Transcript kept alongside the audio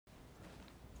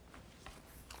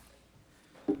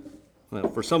Well,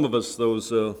 for some of us,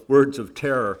 those words of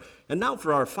terror. And now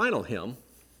for our final hymn,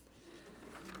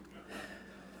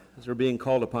 as we're being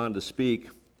called upon to speak.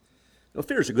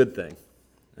 Fear is a good thing.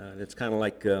 It's kind of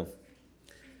like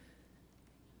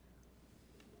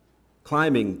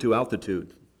climbing to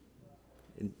altitude,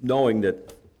 and knowing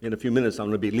that in a few minutes I'm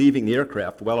going to be leaving the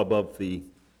aircraft well above the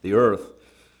earth.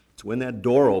 It's when that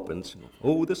door opens,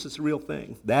 oh, this is a real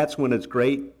thing. That's when it's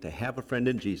great to have a friend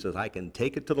in Jesus. I can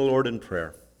take it to the Lord in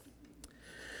prayer.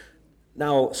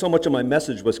 Now, so much of my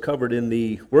message was covered in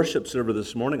the worship service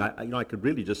this morning. I could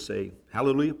really just say,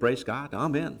 hallelujah, praise God,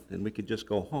 amen, and we could just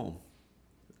go home.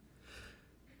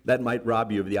 That might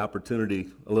rob you of the opportunity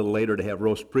a little later to have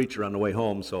roast preacher on the way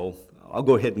home, so I'll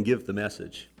go ahead and give the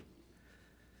message.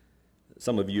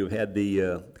 Some of you have had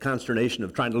the consternation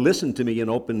of trying to listen to me in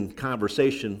open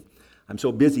conversation. I'm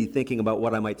so busy thinking about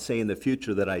what I might say in the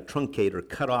future that I truncate or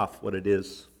cut off what it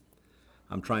is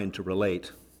I'm trying to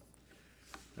relate.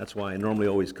 That's why I normally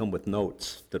always come with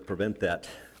notes to prevent that.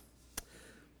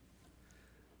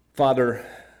 Father,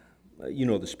 you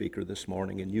know the speaker this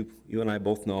morning, and you and I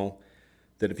both know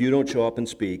that if you don't show up and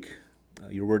speak,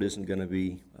 your word isn't going to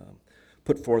be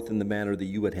put forth in the manner that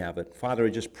you would have it. Father, I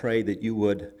just pray that you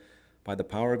would, by the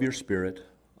power of your Spirit,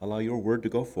 allow your word to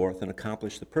go forth and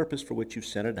accomplish the purpose for which you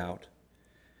sent it out,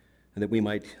 and that we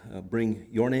might bring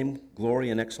your name glory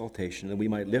and exaltation, and we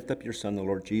might lift up your Son, the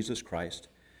Lord Jesus Christ,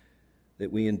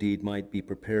 that we indeed might be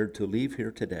prepared to leave here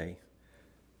today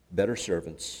better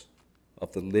servants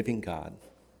of the living God,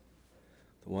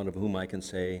 the one of whom I can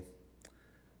say,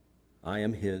 I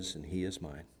am his and he is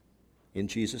mine. In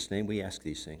Jesus' name we ask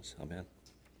these things. Amen.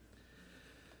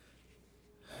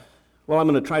 Well, I'm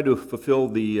going to try to fulfill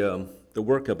the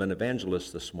work of an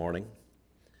evangelist this morning.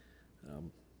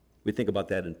 We think about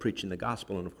that in preaching the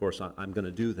gospel, and of course I'm going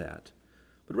to do that.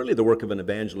 But really the work of an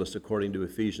evangelist, according to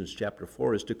Ephesians chapter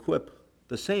 4, is to equip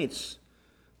the saints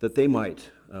that they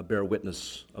might bear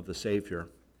witness of the Savior.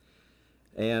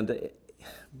 And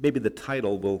maybe the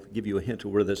title will give you a hint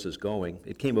of where this is going.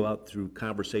 It came about through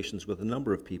conversations with a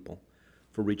number of people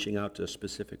for reaching out to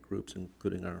specific groups,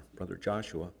 including our brother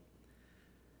Joshua.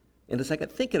 And as I got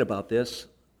thinking about this,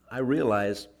 I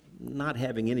realized, not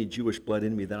having any Jewish blood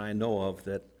in me that I know of,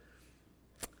 that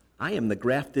I am the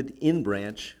grafted in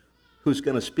branch who's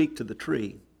going to speak to the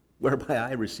tree, whereby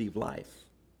I receive life.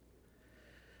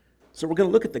 So we're going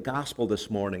to look at the gospel this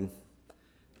morning,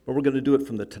 but we're going to do it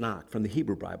from the Tanakh, from the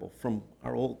Hebrew Bible, from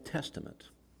our Old Testament.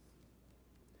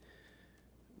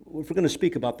 If we're going to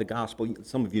speak about the gospel,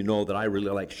 some of you know that I really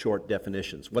like short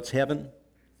definitions. What's heaven?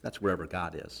 That's wherever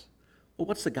God is. Well,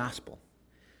 what's the gospel?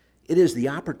 It is the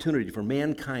opportunity for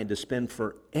mankind to spend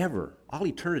forever, all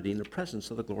eternity, in the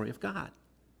presence of the glory of God.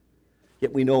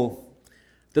 Yet we know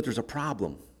that there's a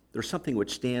problem. There's something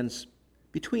which stands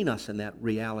between us and that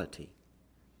reality.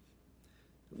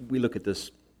 We look at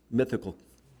this mythical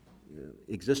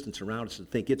existence around us and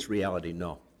think it's reality.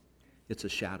 No, it's a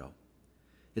shadow.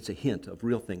 It's a hint of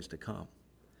real things to come.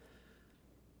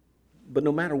 But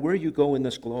no matter where you go in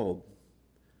this globe,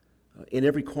 in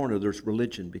every corner there's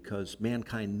religion, because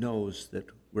mankind knows that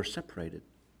we're separated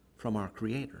from our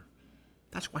Creator.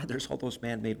 That's why there's all those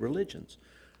man-made religions,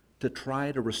 to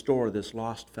try to restore this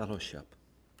lost fellowship.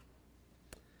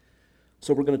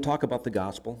 So we're going to talk about the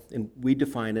gospel, and we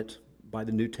define it by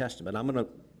the New Testament. I'm going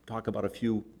to talk about a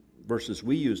few verses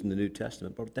we use in the New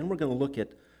Testament, but then we're going to look at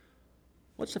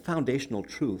what's the foundational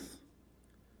truth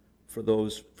for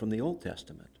those from the Old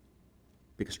Testament.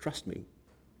 Because trust me,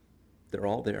 they're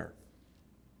all there.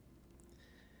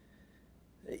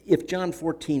 If John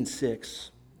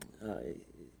 14:6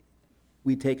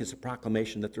 we take as a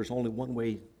proclamation that there's only one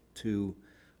way to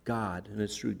God, and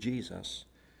it's through Jesus,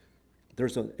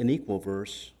 there's an equal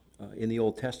verse in the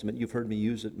Old Testament. You've heard me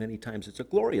use it many times. It's a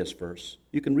glorious verse.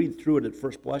 You can read through it at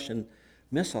first blush and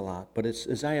miss a lot, but it's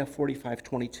Isaiah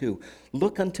 45:22.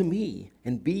 Look unto me,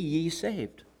 and be ye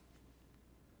saved.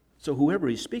 So whoever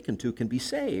he's speaking to can be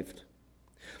saved.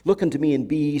 Look unto me, and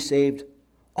be ye saved,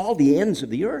 all the ends of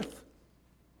the earth.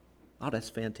 Oh,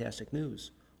 that's fantastic news.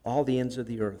 All the ends of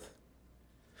the earth.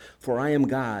 For I am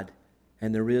God,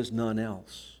 and there is none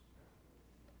else.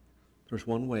 There's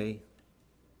one way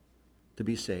to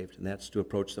be saved, and that's to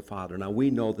approach the Father. Now,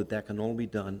 we know that that can only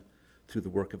be done through the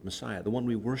work of Messiah, the one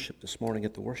we worshiped this morning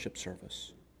at the worship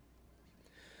service.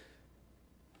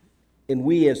 And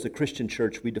we, as the Christian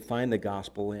church, we define the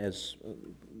gospel as,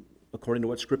 according to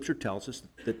what Scripture tells us,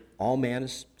 that all man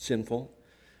is sinful.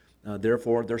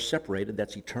 Therefore, they're separated.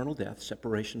 That's eternal death,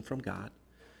 separation from God.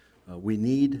 We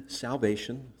need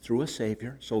salvation through a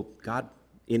Savior. So God,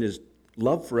 in his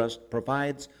love for us,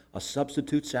 provides a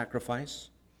substitute sacrifice.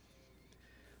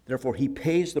 Therefore, he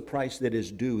pays the price that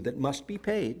is due, that must be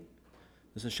paid.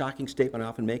 This is a shocking statement I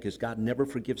often make, is God never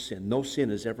forgives sin. No sin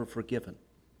is ever forgiven.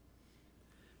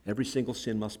 Every single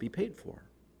sin must be paid for.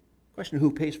 Question,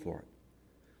 who pays for it?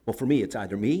 Well, for me, it's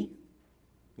either me,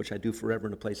 which I do forever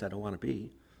in a place I don't want to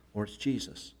be, or it's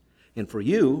Jesus. And for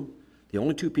you, the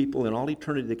only two people in all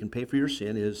eternity that can pay for your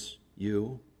sin is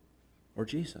you or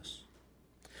Jesus.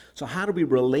 So how do we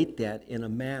relate that in a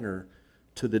manner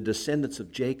to the descendants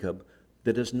of Jacob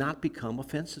that does not become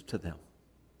offensive to them?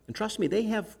 And trust me,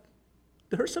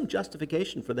 there's some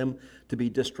justification for them to be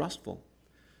distrustful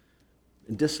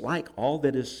and dislike all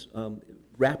that is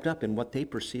wrapped up in what they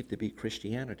perceive to be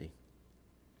Christianity.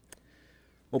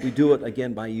 Well, we do it,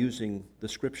 again, by using the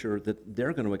scripture that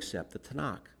they're going to accept, the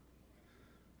Tanakh,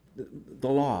 the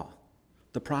law,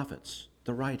 the prophets,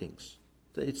 the writings.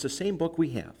 It's the same book we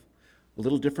have. A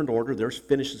little different order. Theirs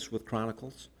finishes with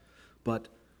Chronicles. But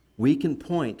we can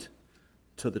point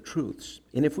to the truths.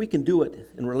 And if we can do it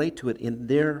and relate to it in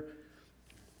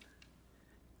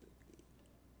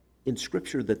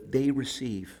scripture that they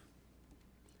receive,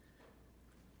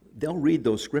 they'll read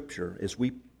those scripture as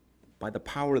we, by the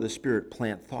power of the Spirit,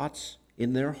 plant thoughts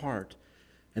in their heart,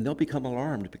 and they'll become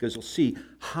alarmed because they'll see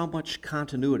how much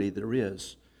continuity there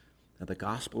is in the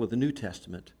gospel of the New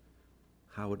Testament,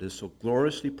 how it is so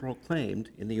gloriously proclaimed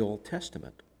in the Old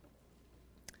Testament.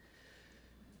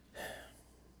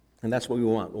 And that's what we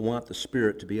want. We want the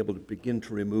Spirit to be able to begin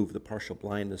to remove the partial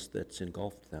blindness that's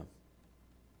engulfed them.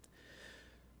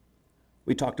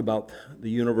 We talked about the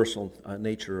universal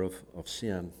nature of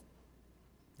sin.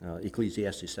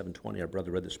 Ecclesiastes 7:20, our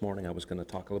brother read this morning. I was going to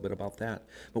talk a little bit about that.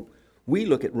 But we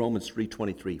look at Romans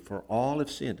 3:23, for all have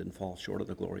sinned and fall short of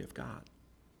the glory of God.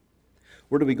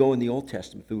 Where do we go in the Old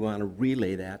Testament if we want to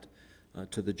relay that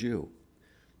to the Jew?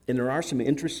 And there are some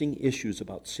interesting issues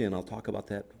about sin. I'll talk about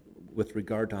that with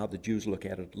regard to how the Jews look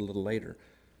at it a little later.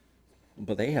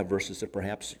 But they have verses that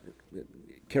perhaps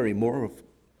carry more of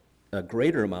a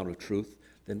greater amount of truth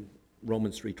than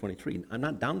Romans 3:23. I'm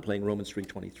not downplaying Romans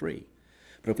 3:23.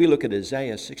 But if we look at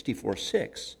Isaiah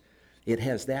 64:6, it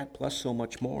has that plus so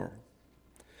much more.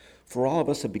 For all of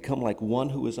us have become like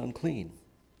one who is unclean.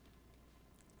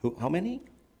 How many?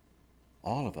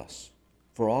 All of us.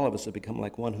 For all of us have become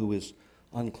like one who is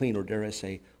unclean, or dare I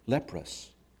say,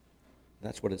 leprous.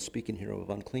 That's what it's speaking here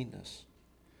of uncleanness.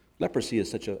 Leprosy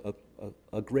is such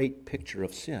a great picture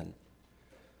of sin.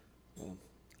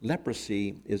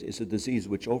 Leprosy is a disease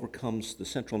which overcomes the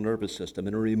central nervous system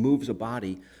and it removes a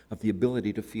body of the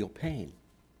ability to feel pain.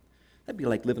 That'd be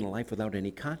like living a life without any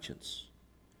conscience.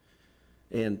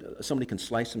 And somebody can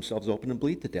slice themselves open and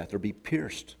bleed to death, or be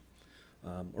pierced,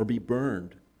 or be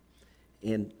burned.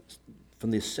 And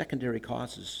from the secondary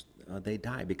causes, they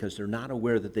die because they're not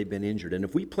aware that they've been injured. And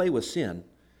if we play with sin,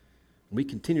 we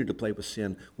continue to play with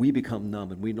sin, we become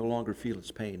numb and we no longer feel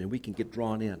its pain and we can get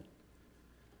drawn in.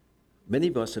 Many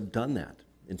of us have done that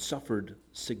and suffered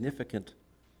significant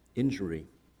injury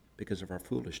because of our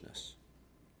foolishness.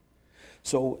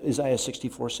 So Isaiah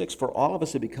 64:6, for all of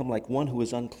us have become like one who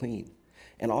is unclean,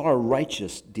 and all our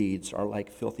righteous deeds are like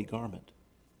filthy garment.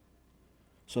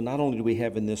 So not only do we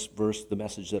have in this verse the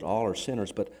message that all are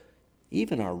sinners, but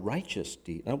even our righteous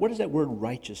deeds. Now what does that word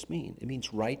righteous mean? It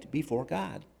means right before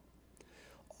God.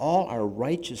 All our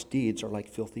righteous deeds are like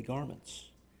filthy garments.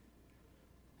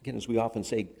 Again, as we often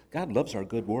say, God loves our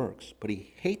good works, but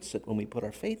he hates it when we put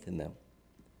our faith in them.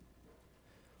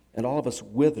 And all of us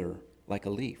wither like a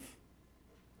leaf.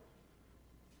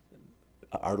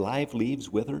 Are live leaves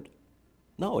withered?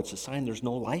 No, it's a sign there's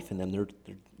no life in them. They're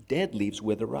dead leaves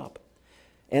wither up.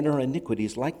 And our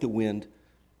iniquities, like the wind,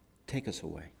 take us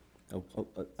away.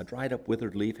 A dried up,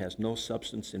 withered leaf has no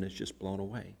substance and is just blown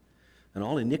away. And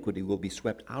all iniquity will be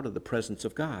swept out of the presence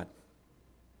of God.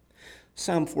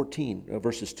 Psalm 14,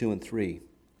 verses 2 and 3,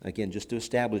 again, just to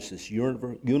establish this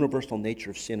universal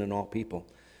nature of sin in all people.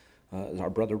 Our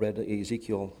brother read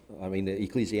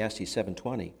Ecclesiastes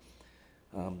 7:20.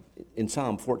 In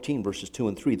Psalm 14, verses 2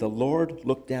 and 3, the Lord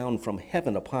looked down from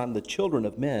heaven upon the children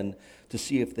of men to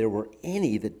see if there were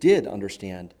any that did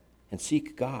understand and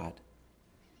seek God.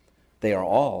 They are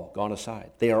all gone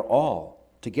aside. They are all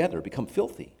together become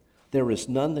filthy. There is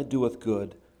none that doeth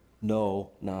good,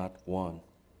 no, not one.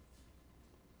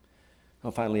 Now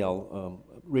finally,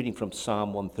 reading from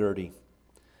Psalm 130.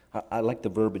 I like the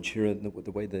verbiage here,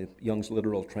 the way the Young's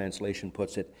Literal Translation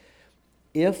puts it.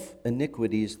 If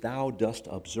iniquities thou dost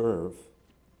observe,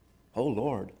 O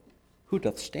Lord, who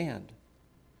doth stand?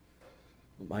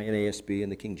 My NASB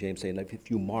and the King James say,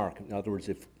 if you mark, in other words,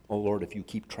 O Lord, if you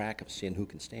keep track of sin, who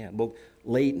can stand? Well,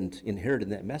 latent, inherent in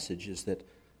that message is that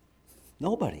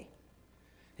nobody.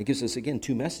 It gives us, again,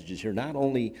 two messages here. Not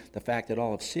only the fact that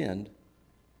all have sinned,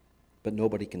 but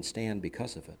nobody can stand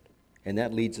because of it. And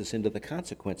that leads us into the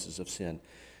consequences of sin.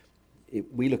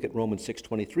 We look at Romans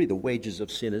 6:23, the wages of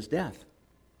sin is death.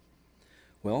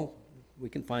 Well, we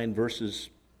can find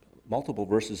multiple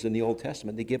verses in the Old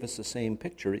Testament that give us the same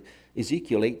picture.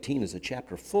 Ezekiel 18 is a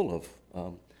chapter full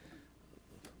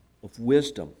of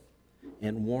wisdom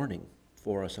and warning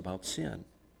for us about sin.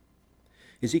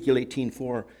 Ezekiel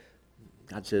 18:4,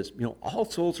 God says, all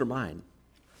souls are mine.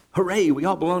 Hooray, we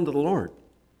all belong to the Lord.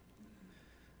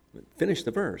 Finish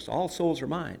the verse. All souls are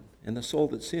mine, and the soul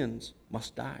that sins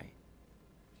must die.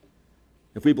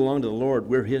 If we belong to the Lord,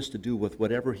 we're his to do with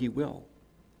whatever he will.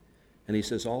 And he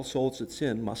says all souls that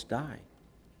sin must die.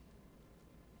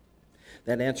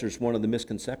 That answers one of the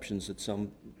misconceptions that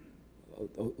some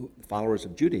followers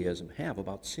of Judaism have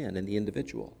about sin and the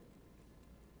individual.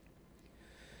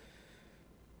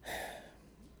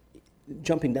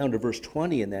 Jumping down to verse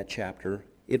 20 in that chapter,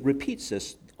 it repeats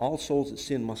this, all souls that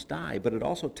sin must die, but it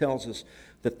also tells us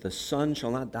that the Son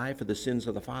shall not die for the sins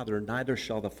of the Father, neither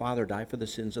shall the Father die for the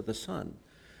sins of the Son.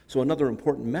 So another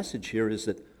important message here is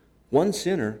that one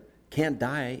sinner can't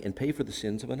die and pay for the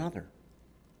sins of another.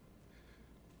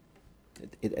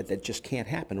 That just can't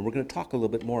happen, and we're going to talk a little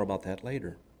bit more about that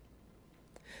later.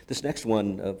 This next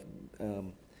one,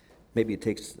 maybe it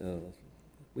takes...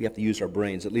 we have to use our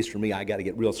brains. At least for me, I got to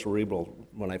get real cerebral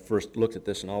when I first looked at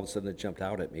this, and all of a sudden it jumped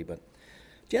out at me. But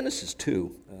Genesis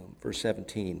 2, verse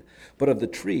 17, but of the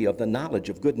tree of the knowledge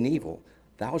of good and evil,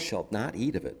 thou shalt not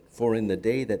eat of it, for in the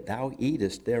day that thou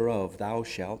eatest thereof, thou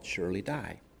shalt surely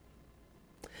die.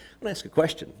 I'm going to ask a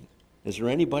question. Is there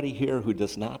anybody here who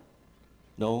does not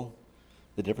know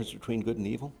the difference between good and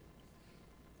evil?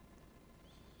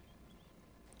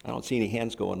 I don't see any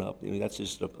hands going up. That's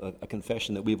just a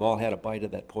confession that we've all had a bite of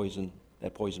that poison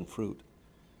fruit.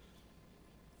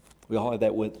 We all have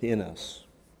that within us.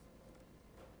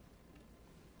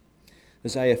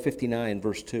 Isaiah 59,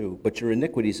 verse 2, but your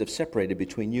iniquities have separated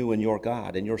between you and your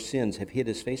God, and your sins have hid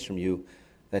his face from you,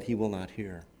 that he will not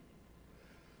hear.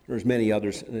 There's many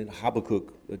others. In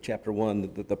Habakkuk, chapter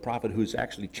 1, the prophet who's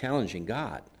actually challenging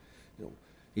God.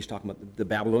 He's talking about the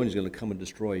Babylonians going to come and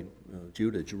destroy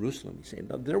Judah, Jerusalem. He's saying,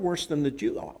 they're worse than the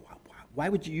Jews. Why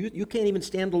would you can't even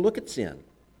stand to look at sin.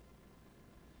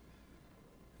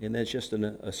 And that's just an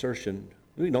assertion.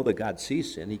 We know that God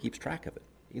sees sin. He keeps track of it.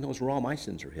 He knows where all my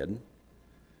sins are hidden.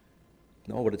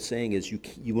 No, what it's saying is you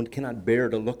cannot bear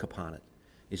to look upon it.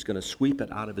 He's going to sweep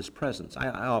it out of his presence.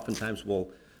 I oftentimes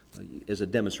will, as a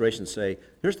demonstration, say,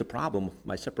 here's the problem with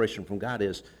my separation from God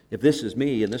is, if this is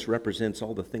me and this represents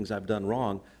all the things I've done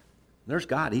wrong, there's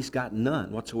God. He's got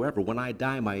none whatsoever. When I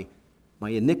die, my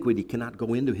iniquity cannot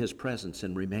go into his presence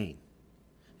and remain.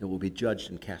 It will be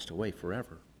judged and cast away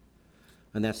forever.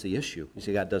 And that's the issue. You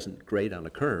see, God doesn't grade on a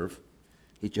curve.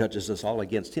 He judges us all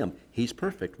against him. He's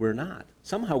perfect. We're not.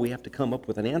 Somehow we have to come up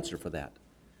with an answer for that.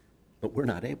 But we're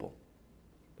not able.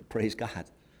 But praise God.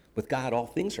 With God, all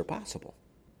things are possible.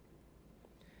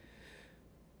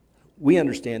 We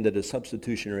understand that a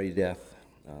substitutionary death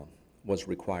was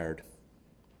required.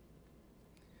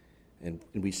 And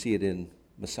we see it in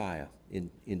Messiah,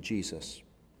 in Jesus.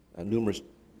 Numerous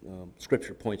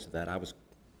scripture points to that. I was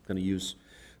going to use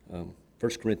 1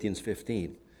 Corinthians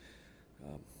 15.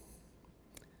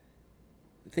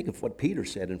 Think of what Peter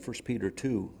said in 1 Peter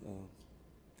 2.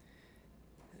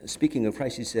 Speaking of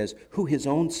Christ, he says, who his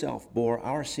own self bore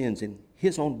our sins in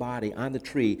his own body on the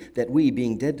tree, that we,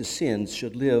 being dead to sins,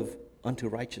 should live unto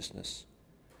righteousness,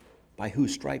 by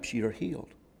whose stripes ye are healed.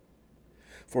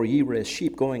 For ye were as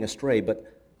sheep going astray,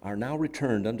 but are now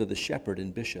returned unto the shepherd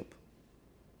and bishop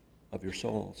of your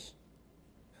souls.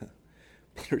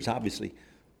 Peter's obviously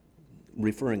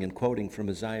referring and quoting from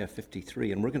Isaiah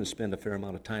 53, and we're going to spend a fair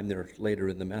amount of time there later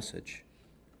in the message.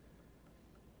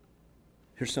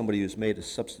 Here's somebody who's made a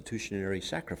substitutionary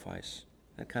sacrifice.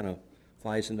 That kind of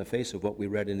flies in the face of what we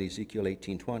read in Ezekiel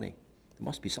 18:20. There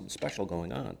must be something special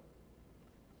going on.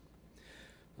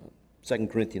 2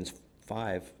 Corinthians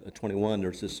 5:21,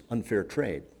 there's this unfair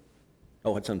trade.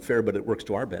 Oh, it's unfair, but it works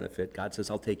to our benefit. God says,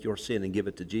 I'll take your sin and give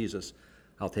it to Jesus.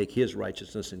 I'll take his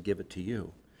righteousness and give it to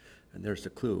you. And there's the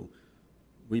clue.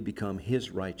 We become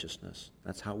his righteousness.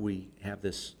 That's how we have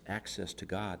this access to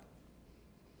God.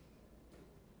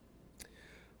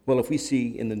 Well, if we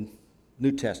see in the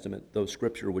New Testament those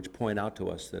scripture which point out to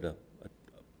us that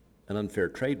an unfair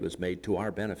trade was made to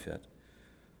our benefit,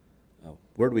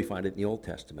 where do we find it in the Old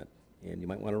Testament? And you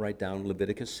might want to write down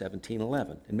Leviticus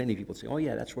 17:11. And many people say, oh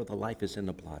yeah, that's where the life is in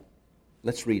the blood.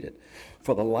 Let's read it.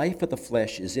 For the life of the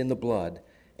flesh is in the blood,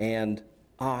 and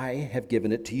I have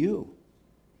given it to you.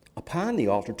 upon the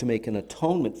altar to make an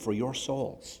atonement for your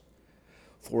souls.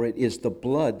 For it is the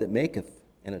blood that maketh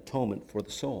an atonement for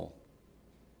the soul.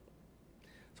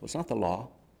 So it's not the law.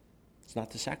 It's not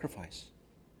the sacrifice.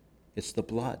 It's the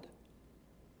blood.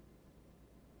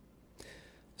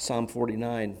 Psalm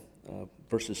 49,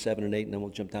 verses 7 and 8, and then we'll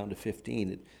jump down to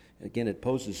 15. It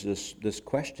poses this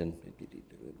question.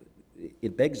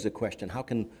 It begs the question, how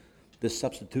can this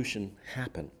substitution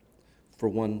happen for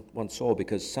one soul?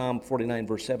 Because Psalm 49,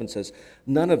 verse 7 says,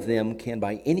 none of them can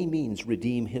by any means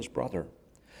redeem his brother,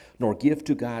 nor give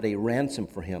to God a ransom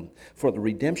for him. For the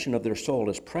redemption of their soul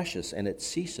is precious, and it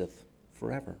ceaseth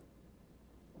forever.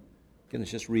 Again,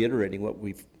 it's just reiterating what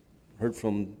we've heard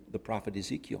from the prophet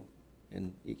Ezekiel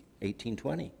in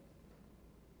 18:20.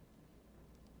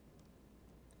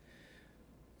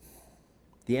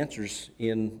 The answer's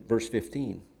in verse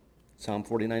 15, Psalm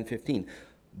 49:15.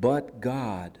 But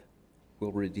God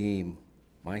will redeem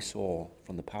my soul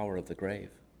from the power of the grave.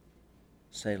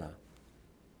 Selah.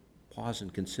 Pause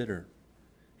and consider,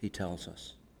 he tells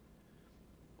us.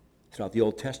 Throughout the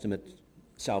Old Testament,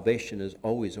 salvation is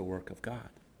always a work of God,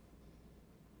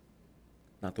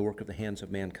 not the work of the hands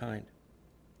of mankind.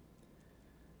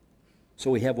 So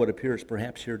we have what appears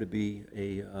perhaps here to be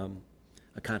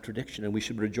a contradiction, and we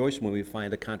should rejoice when we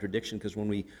find a contradiction, because when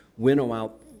we winnow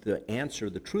out the answer,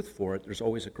 the truth for it, there's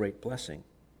always a great blessing.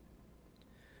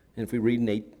 And if we read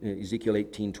in Ezekiel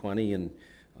 18:20 and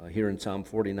here in Psalm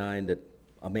 49 that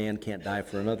a man can't die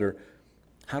for another,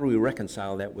 how do we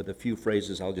reconcile that with a few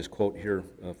phrases I'll just quote here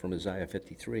from Isaiah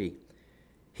 53?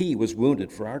 He was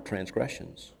wounded for our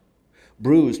transgressions,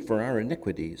 bruised for our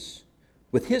iniquities.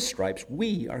 With his stripes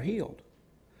we are healed.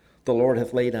 The Lord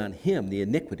hath laid on him the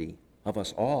iniquity of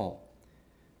us all.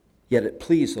 Yet it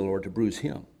pleased the Lord to bruise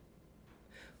him.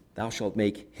 Thou shalt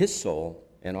make his soul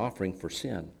an offering for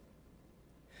sin.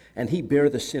 And he bare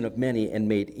the sin of many and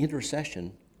made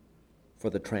intercession for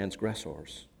the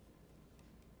transgressors.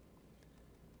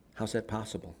 How's that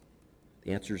possible?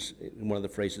 The answer's in one of the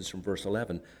phrases from verse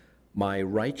 11. My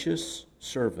righteous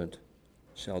servant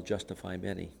shall justify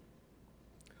many,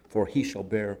 for he shall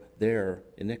bear their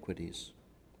iniquities.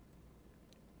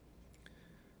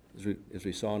 As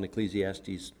we saw in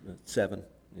Ecclesiastes 7,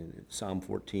 in Psalm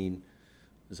 14,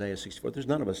 Isaiah 64, there's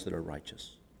none of us that are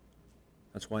righteous.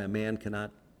 That's why a man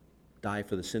cannot die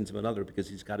for the sins of another, because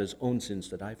he's got his own sins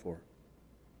to die for.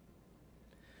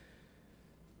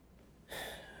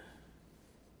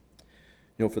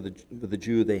 You know, for the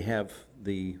Jew, they have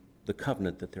the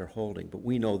covenant that they're holding, but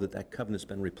we know that covenant's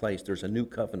been replaced. There's a new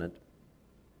covenant.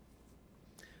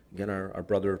 Again, our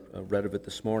brother read of it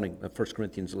this morning, 1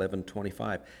 Corinthians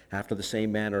 11:25. After the same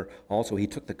manner also he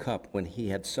took the cup when he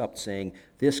had supped, saying,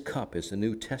 this cup is the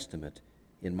New Testament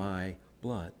in my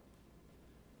blood.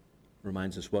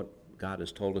 Reminds us what God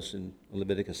has told us in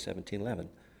Leviticus 17:11.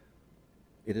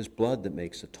 It is blood that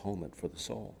makes atonement for the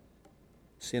soul.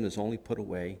 Sin is only put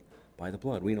away by the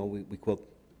blood. We know, we quote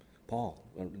Paul,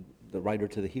 the writer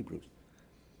to the Hebrews.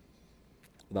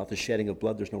 Without the shedding of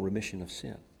blood, there's no remission of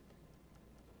sin.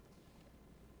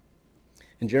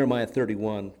 In Jeremiah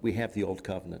 31, we have the Old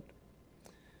Covenant,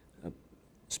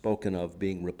 spoken of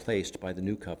being replaced by the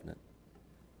New Covenant.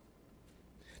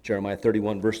 Jeremiah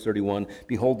 31, verse 31,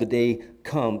 behold, the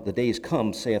days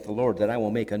come, saith the Lord, that I will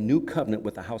make a new covenant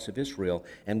with the house of Israel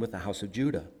and with the house of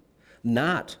Judah,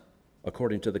 not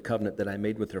according to the covenant that I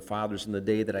made with their fathers in the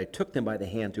day that I took them by the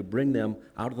hand to bring them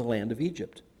out of the land of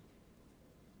Egypt.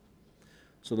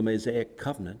 So the Mosaic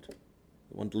covenant,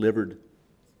 the one delivered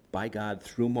by God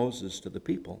through Moses to the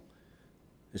people,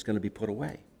 is going to be put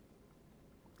away.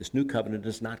 This new covenant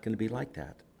is not going to be like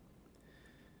that.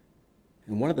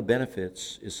 And one of the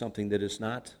benefits is something that is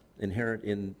not inherent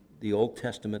in the Old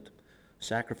Testament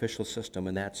sacrificial system,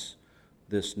 and that's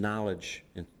this knowledge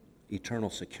and eternal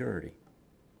security.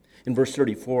 In verse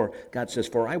 34, God says,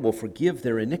 for I will forgive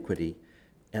their iniquity,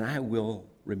 and I will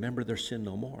remember their sin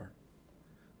no more.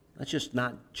 That's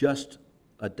not just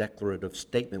a declarative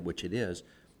statement, which it is.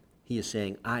 He is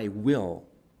saying, I will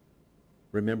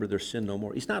remember their sin no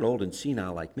more. He's not old and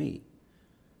senile like me.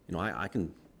 You know, I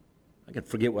can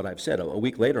forget what I've said. A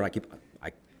week later,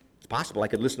 it's possible I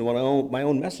could listen to my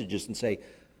own messages and say,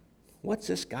 what's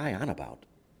this guy on about?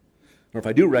 Or if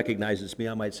I do recognize it's me,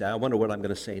 I might say, I wonder what I'm going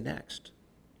to say next.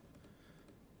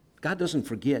 God doesn't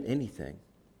forget anything,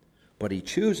 but he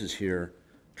chooses here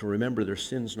to remember their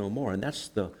sins no more. And that's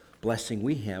the blessing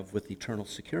we have with eternal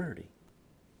security.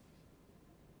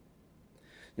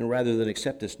 You know, rather than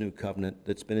accept this new covenant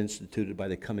that's been instituted by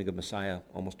the coming of Messiah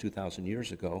almost 2,000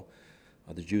 years ago,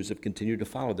 the Jews have continued to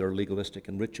follow their legalistic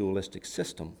and ritualistic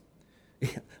system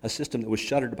a system that was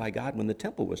shuttered by God when the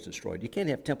temple was destroyed. You can't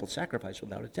have temple sacrifice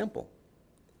without a temple.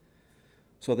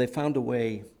 So they found a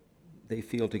way, they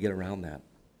feel, to get around that.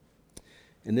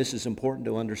 And this is important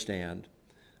to understand.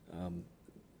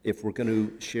 If we're going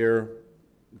to share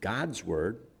God's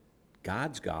word,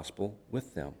 God's gospel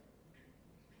with them.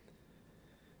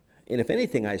 And if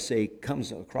anything I say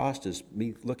comes across as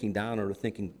me looking down or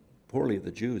thinking poorly of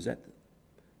the Jews,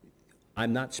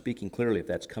 I'm not speaking clearly if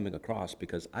that's coming across,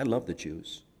 because I love the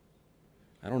Jews.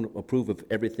 I don't approve of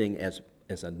everything as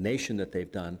a nation that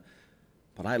they've done,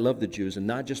 but I love the Jews, and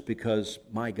not just because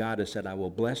my God has said, I will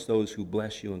bless those who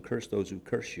bless you and curse those who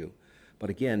curse you. But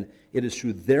again, it is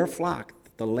through their flock,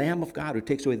 the Lamb of God who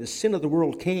takes away the sin of the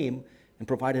world came and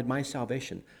provided my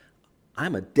salvation.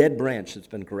 I'm a dead branch that's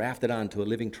been grafted onto a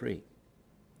living tree.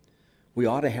 We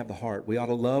ought to have the heart. We ought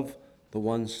to love the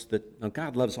ones that, now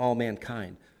God loves all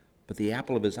mankind, but the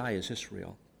apple of his eye is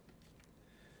Israel.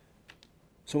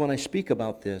 So when I speak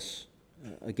about this,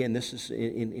 again, this is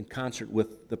in concert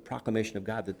with the proclamation of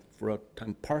God that for a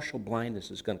time partial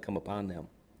blindness is going to come upon them.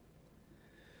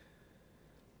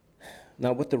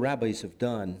 Now, what the rabbis have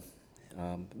done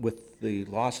with the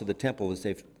loss of the temple is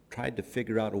they've tried to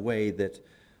figure out a way that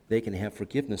they can have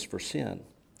forgiveness for sin.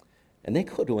 And they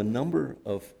go to a number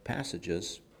of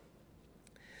passages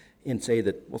and say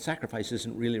that, well, sacrifice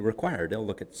isn't really required. They'll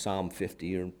look at Psalm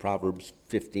 50 or Proverbs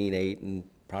 15:8 and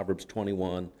Proverbs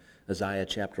 21, Isaiah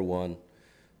chapter 1,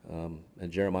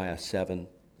 and Jeremiah 7,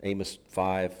 Amos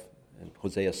 5, and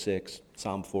Hosea 6,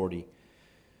 Psalm 40.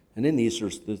 And in these,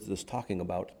 there's talking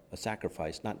about a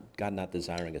sacrifice, not God not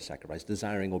desiring a sacrifice,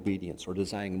 desiring obedience or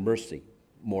desiring mercy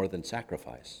more than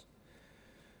sacrifice.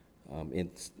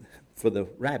 For the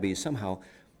rabbis, somehow,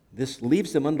 this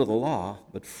leaves them under the law,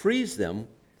 but frees them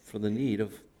from the need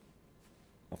of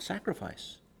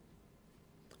sacrifice.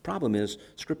 The problem is,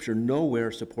 Scripture nowhere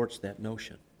supports that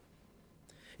notion.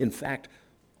 In fact,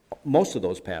 most of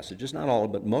those passages, not all,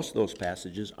 but most of those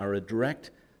passages are a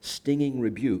direct, stinging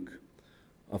rebuke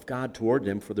of God toward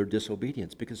them for their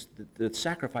disobedience, because the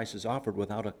sacrifice is offered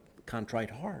without a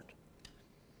contrite heart.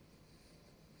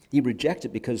 He rejects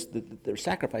it because their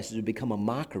sacrifices have become a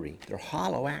mockery. They're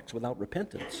hollow acts without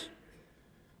repentance.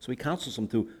 So he counsels them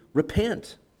to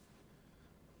repent.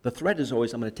 The threat is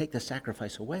always, I'm going to take the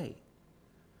sacrifice away.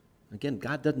 Again,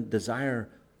 God doesn't desire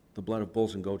the blood of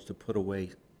bulls and goats to put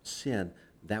away sin.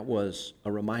 That was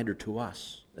a reminder to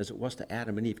us, as it was to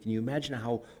Adam and Eve. Can you imagine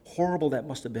how horrible that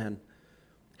must have been,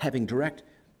 having direct,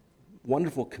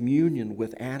 wonderful communion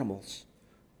with animals,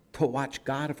 to watch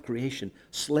God of creation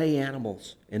slay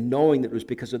animals and knowing that it was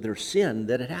because of their sin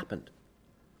that it happened.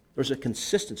 There's a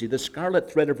consistency. The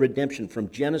scarlet thread of redemption from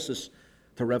Genesis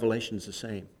to Revelation is the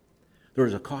same. There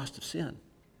is a cost of sin.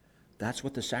 That's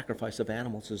what the sacrifice of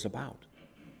animals is about.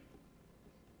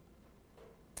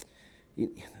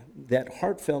 That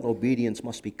heartfelt obedience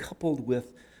must be coupled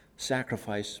with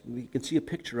sacrifice. We can see a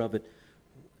picture of it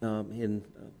when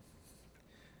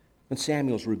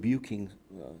Samuel's rebuking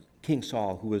King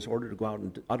Saul, who was ordered to go out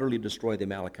and utterly destroy the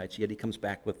Amalekites, yet he comes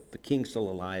back with the king still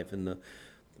alive and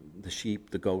the sheep,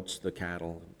 the goats, the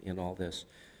cattle, and all this.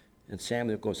 And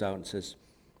Samuel goes out and says,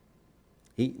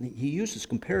 he uses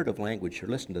comparative language here.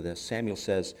 Listen to this. Samuel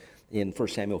says in 1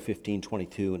 Samuel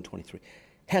 15:22 and 23,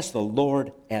 has the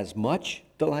Lord as much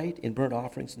delight in burnt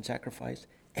offerings and sacrifice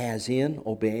as in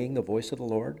obeying the voice of the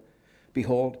Lord?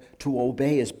 Behold, to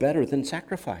obey is better than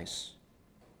sacrifice.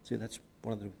 See, that's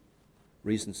one of the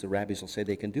reasons the rabbis will say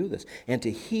they can do this. And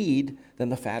to heed than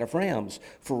the fat of rams,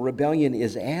 for rebellion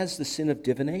is as the sin of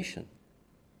divination.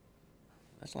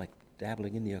 That's like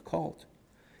dabbling in the occult.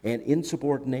 And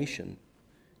insubordination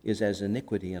is as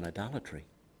iniquity and idolatry.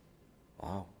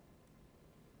 Wow.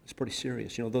 It's pretty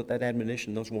serious. You know, that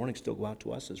admonition, those warnings still go out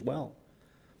to us as well.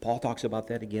 Paul talks about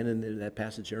that again in that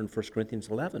passage here in 1 Corinthians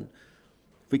 11.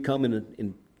 If we come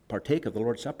and partake of the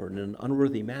Lord's Supper in an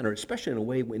unworthy manner, especially in a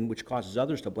way in which causes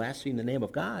others to blaspheme the name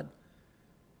of God,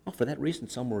 well, for that reason,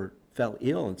 some fell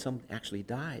ill and some actually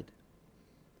died.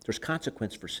 There's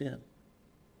consequence for sin.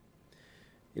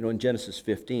 You know, in Genesis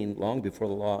 15, long before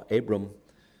the law, Abram,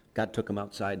 God took him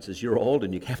outside and says, you're old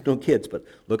and you have no kids, but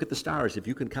look at the stars. If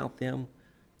you can count them,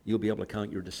 you'll be able to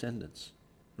count your descendants.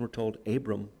 And we're told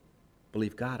Abram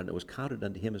believed God, and it was counted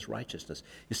unto him as righteousness.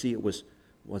 You see,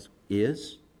 it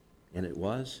is, and it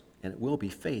was, and it will be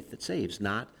faith that saves,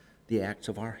 not the acts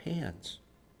of our hands.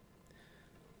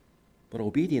 But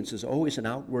obedience is always an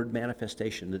outward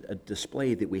manifestation, a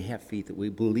display that we have faith, that we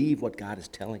believe what God is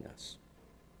telling us.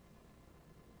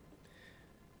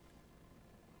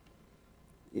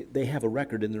 They have a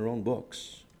record in their own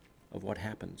books of what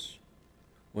happens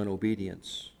when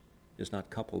obedience is not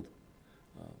coupled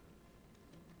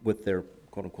with their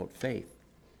quote-unquote faith,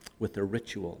 with their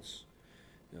rituals.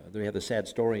 They have the sad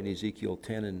story in Ezekiel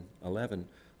 10 and 11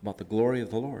 about the glory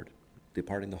of the Lord,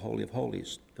 departing the Holy of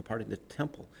Holies, departing the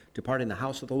temple, departing the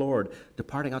house of the Lord,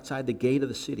 departing outside the gate of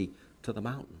the city to the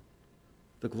mountain.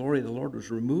 The glory of the Lord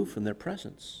was removed from their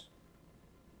presence.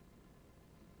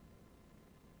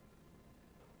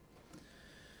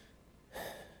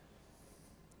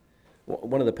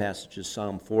 One of the passages,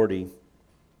 Psalm 40,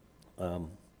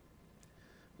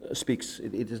 speaks,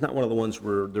 it is not one of the ones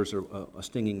where there's a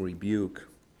stinging rebuke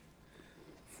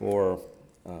for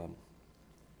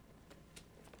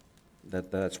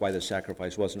that's why the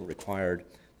sacrifice wasn't required.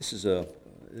 This is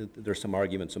there's some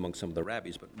arguments among some of the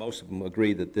rabbis, but most of them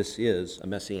agree that this is a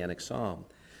messianic psalm.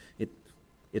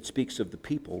 It speaks of the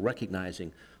people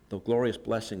recognizing the glorious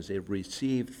blessings they've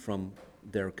received from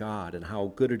their God and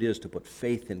how good it is to put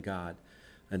faith in God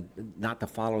and not to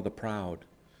follow the proud.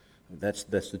 That's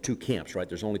the two camps, right?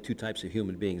 There's only two types of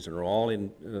human beings, and they're all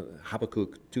in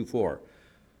Habakkuk 2:4.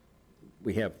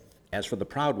 We have, as for the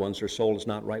proud ones, their soul is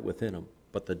not right within them,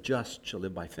 but the just shall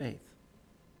live by faith.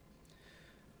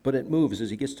 But it moves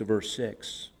as he gets to verse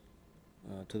 6,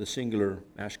 to the singular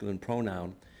masculine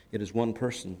pronoun. It is one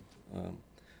person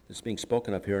that's being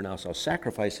spoken of here. Now, so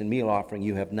sacrifice and meal offering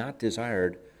you have not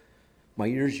desired. My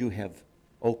ears you have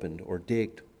opened or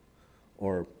digged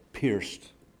or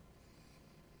pierced.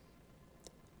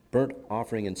 Burnt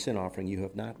offering and sin offering you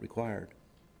have not required.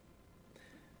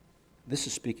 This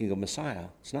is speaking of Messiah.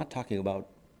 It's not talking about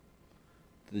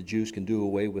the Jews can do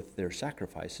away with their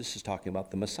sacrifice. This is talking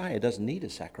about the Messiah doesn't need a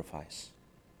sacrifice.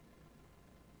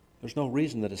 There's no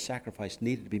reason that a sacrifice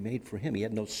needed to be made for him. He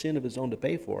had no sin of his own to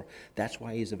pay for. That's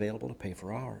why he's available to pay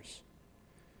for ours.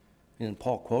 And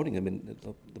Paul, quoting him in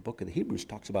the book of the Hebrews,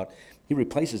 talks about, he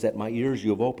replaces that, my ears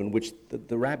you have opened, which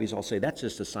the rabbis all say that's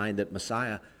just a sign that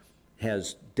Messiah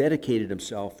has dedicated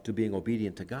himself to being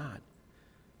obedient to God.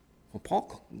 Well,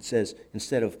 Paul says,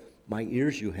 instead of my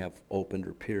ears you have opened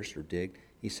or pierced or digged,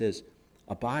 he says,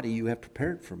 a body you have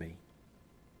prepared for me.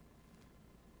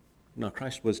 Now,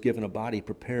 Christ was given a body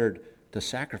prepared to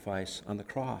sacrifice on the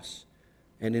cross.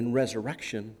 And in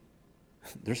resurrection,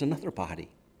 there's another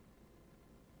body.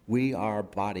 We are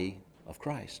body of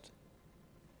Christ.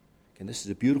 And this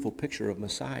is a beautiful picture of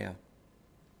Messiah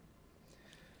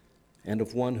and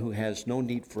of one who has no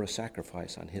need for a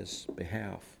sacrifice on his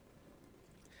behalf.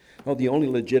 Well, the only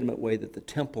legitimate way that the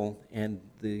temple and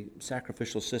the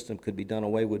sacrificial system could be done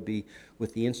away would be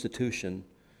with the institution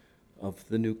of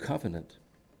the new covenant,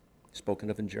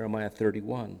 spoken of in Jeremiah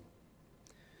 31.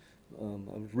 I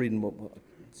was reading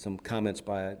some comments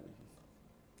by, I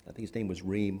think his name was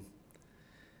Ream.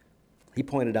 He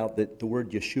pointed out that the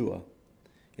word Yeshua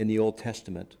in the Old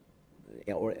Testament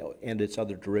and its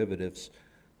other derivatives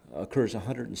occurs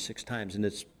 106 times, and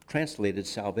it's translated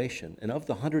salvation. And of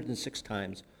the 106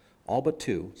 times, all but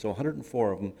two, so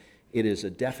 104 of them, it is a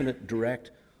definite,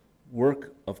 direct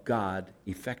work of God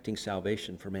effecting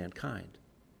salvation for mankind.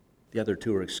 The other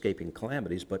two are escaping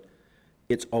calamities, but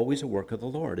it's always a work of the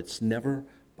Lord. It's never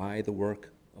by the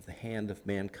work of the hand of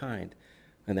mankind.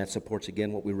 And that supports,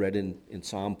 again, what we read in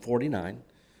Psalm 49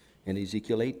 and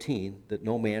Ezekiel 18, that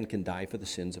no man can die for the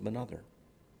sins of another.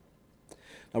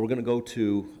 Now we're going to go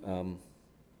to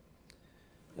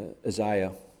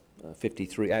Isaiah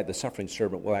 53. The suffering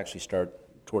servant will actually start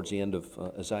towards the end of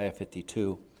Isaiah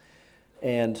 52.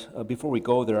 And before we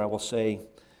go there, I will say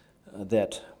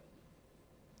that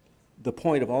the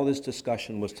point of all this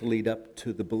discussion was to lead up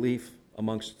to the belief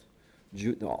amongst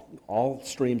all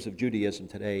streams of Judaism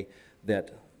today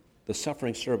that the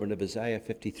suffering servant of Isaiah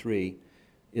 53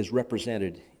 is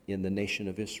represented in the nation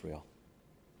of Israel.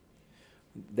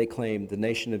 They claim the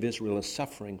nation of Israel is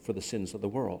suffering for the sins of the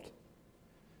world.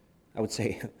 I would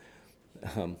say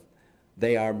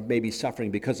they are maybe suffering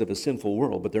because of a sinful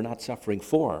world, but they're not suffering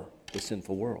for the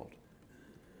sinful world.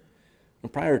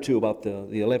 And prior to about the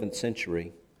 11th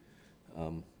century,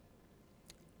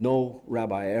 no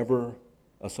rabbi ever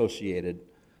associated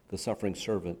the suffering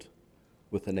servant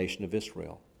with the nation of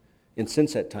Israel. And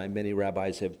since that time, many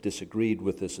rabbis have disagreed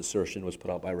with this assertion. It was put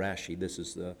out by Rashi. This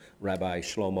is the Rabbi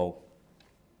Shlomo.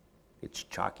 It's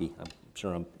Chalky. I'm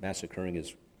sure I'm massacring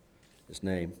his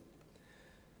name.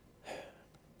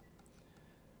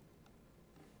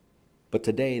 But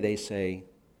today they say,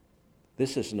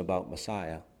 this isn't about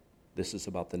Messiah. This is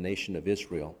about the nation of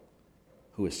Israel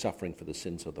who is suffering for the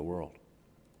sins of the world.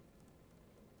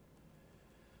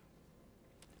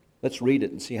 Let's read it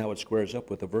and see how it squares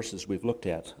up with the verses we've looked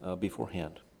at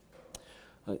beforehand.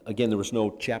 Again, there was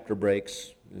no chapter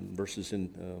breaks and verses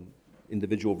in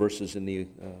individual verses in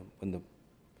when the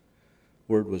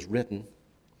word was written.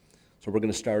 So we're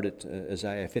going to start at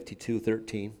Isaiah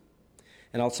 52:13.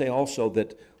 And I'll say also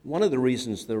that one of the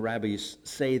reasons the rabbis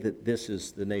say that this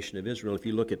is the nation of Israel, if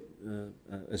you look at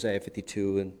Isaiah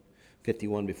 52 and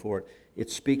 51 before it,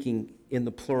 it's speaking in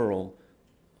the plural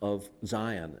of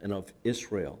Zion and of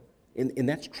Israel. And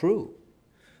that's true.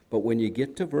 But when you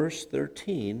get to verse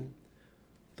 13,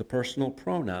 the personal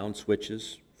pronoun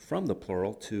switches from the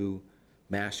plural to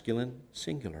masculine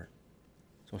singular.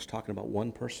 So it's talking about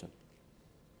one person.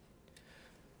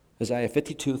 Isaiah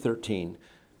 52:13.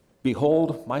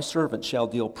 Behold, my servant shall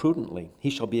deal prudently. He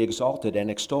shall be exalted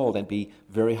and extolled and be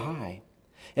very high.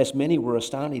 As many were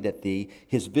astonished at thee,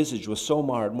 his visage was so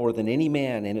marred more than any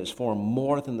man, and his form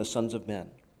more than the sons of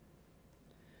men.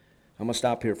 I'm going to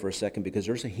stop here for a second because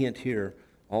there's a hint here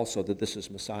also that this is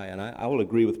Messiah. And I will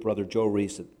agree with Brother Joe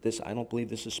Reese that I don't believe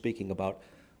this is speaking about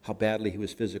how badly he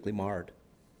was physically marred.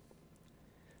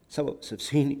 Some of us have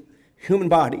seen human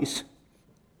bodies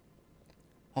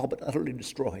all but utterly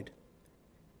destroyed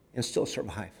and still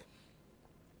survive.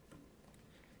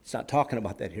 It's not talking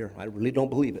about that here. I really don't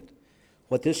believe it.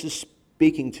 What this is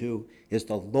speaking to is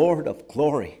the Lord of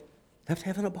glory, left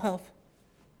heaven above.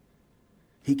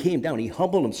 He came down, he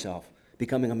humbled himself,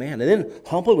 becoming a man, and then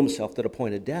humbled himself to the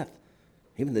point of death,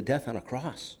 even the death on a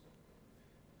cross.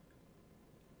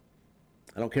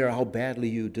 I don't care how badly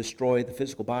you destroy the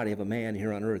physical body of a man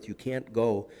here on earth, you can't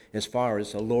go as far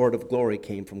as the Lord of glory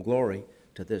came from glory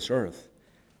to this earth.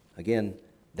 Again,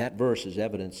 that verse is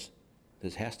evidence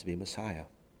this has to be Messiah.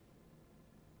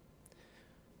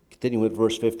 Continuing with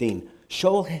verse 15.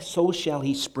 So shall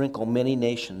he sprinkle many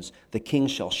nations. The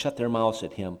kings shall shut their mouths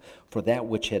at him. For that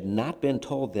which had not been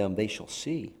told them they shall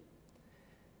see.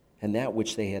 And that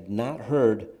which they had not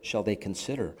heard shall they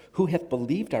consider. Who hath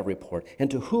believed our report? And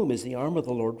to whom is the arm of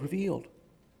the Lord revealed?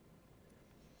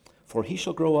 For he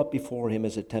shall grow up before him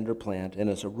as a tender plant, and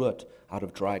as a root out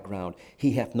of dry ground.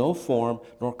 He hath no form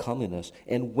nor comeliness.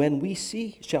 And when we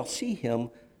shall see him,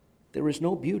 there is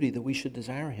no beauty that we should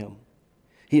desire him.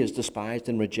 He is despised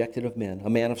and rejected of men, a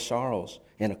man of sorrows,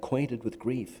 and acquainted with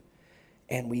grief.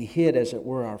 And we hid, as it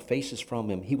were, our faces from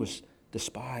him. He was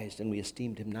despised, and we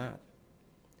esteemed him not.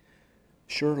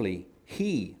 Surely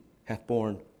he hath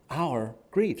borne our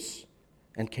griefs,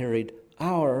 and carried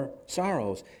our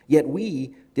sorrows. Yet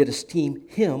we did esteem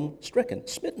him stricken,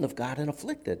 smitten of God, and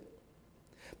afflicted.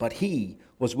 But he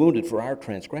was wounded for our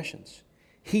transgressions.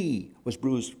 He was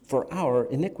bruised for our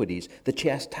iniquities. The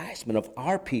chastisement of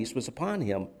our peace was upon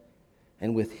him,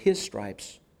 and with his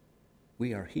stripes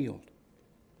we are healed.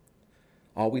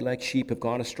 All we like sheep have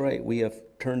gone astray. We have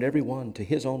turned every one to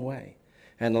his own way,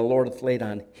 and the Lord hath laid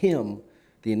on him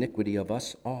the iniquity of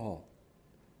us all.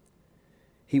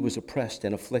 He was oppressed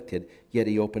and afflicted, yet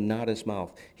he opened not his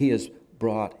mouth. He is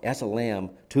brought as a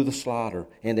lamb to the slaughter,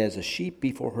 and as a sheep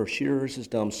before her shearers is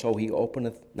dumb, so he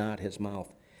openeth not his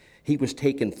mouth. He was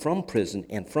taken from prison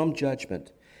and from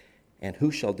judgment, and who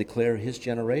shall declare his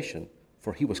generation?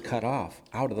 For he was cut off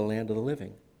out of the land of the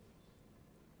living.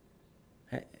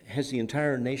 Has the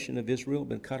entire nation of Israel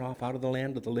been cut off out of the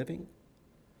land of the living?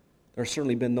 There have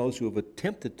certainly been those who have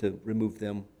attempted to remove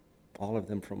them, all of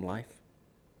them, from life.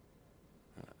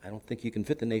 I don't think you can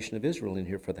fit the nation of Israel in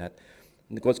here for that.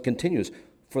 And it continues,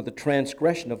 for the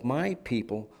transgression of my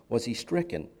people was he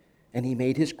stricken, and he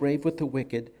made his grave with the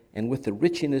wicked, and with the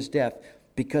rich in his death,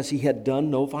 because he had done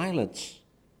no violence.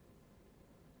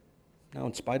 Now,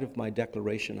 in spite of my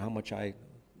declaration how much I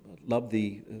love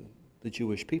the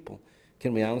Jewish people,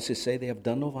 can we honestly say they have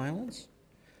done no violence?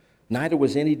 Neither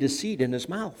was any deceit in his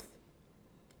mouth.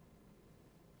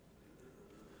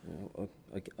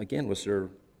 Again, was there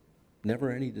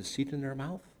never any deceit in their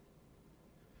mouth?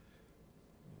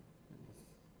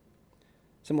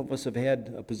 Some of us have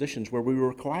had positions where we were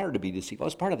required to be deceitful.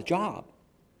 It's part of the job.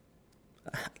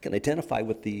 I can identify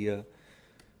with the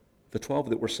 12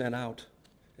 that were sent out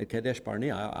at Kadesh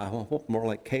Barnea. I hope more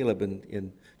like Caleb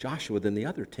and Joshua than the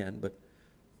other 10, but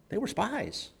they were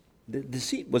spies. The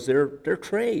deceit was their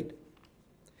trade.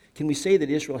 Can we say that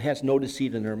Israel has no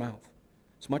deceit in their mouth,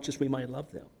 as much as we might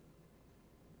love them?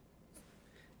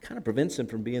 It kind of prevents them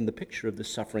from being the picture of the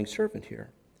suffering servant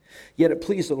here. Yet it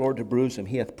pleased the Lord to bruise him.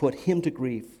 He hath put him to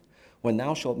grief. When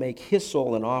thou shalt make his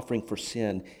soul an offering for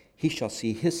sin, he shall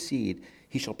see his seed.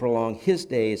 He shall prolong his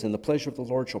days, and the pleasure of the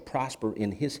Lord shall prosper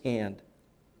in his hand.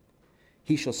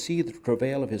 He shall see the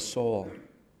travail of his soul,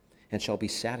 and shall be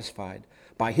satisfied.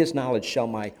 By his knowledge shall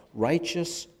my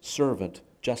righteous servant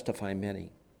justify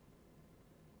many.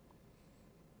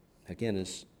 Again,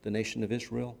 is the nation of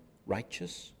Israel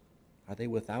righteous? Are they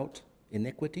without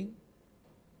iniquity?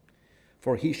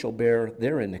 For he shall bear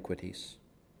their iniquities.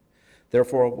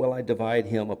 Therefore will I divide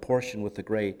him a portion with the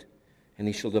great, and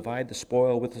he shall divide the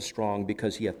spoil with the strong,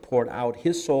 because he hath poured out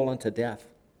his soul unto death.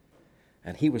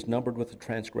 And he was numbered with the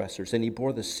transgressors, and he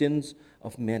bore the sins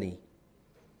of many,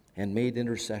 and made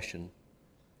intercession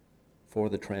for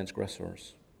the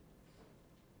transgressors.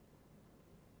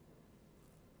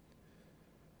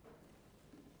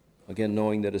 Again,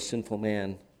 knowing that a sinful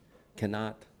man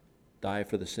cannot die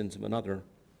for the sins of another,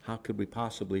 how could we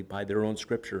possibly, by their own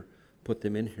scripture, put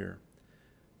them in here?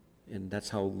 And that's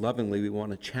how lovingly we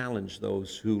want to challenge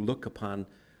those who look upon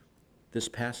this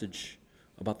passage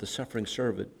about the suffering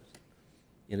servant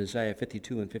in Isaiah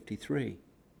 52 and 53.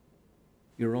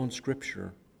 Your own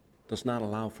scripture does not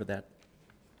allow for that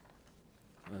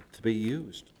to be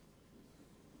used.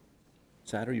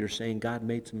 Sadder, you're saying God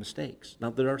made some mistakes. Now,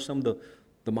 there are some, the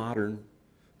modern,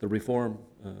 the Reform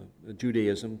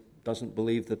Judaism doesn't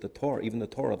believe that the Torah, even the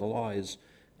Torah, the law, is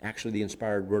actually the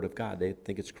inspired word of God. They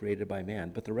think it's created by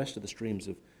man. But the rest of the streams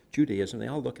of Judaism, they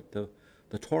all look at the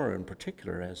Torah in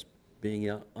particular as being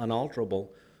an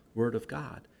unalterable word of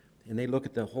God. And they look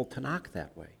at the whole Tanakh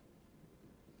that way.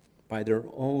 By their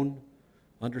own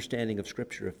understanding of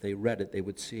Scripture, if they read it, they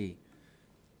would see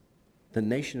the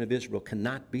nation of Israel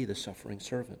cannot be the suffering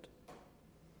servant.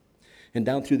 And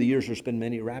down through the years, there's been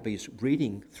many rabbis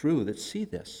reading through that see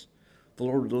this. The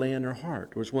Lord would lay in their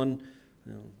heart. There was one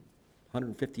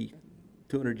 150,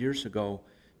 200 years ago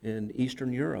in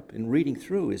Eastern Europe, and reading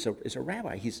through is a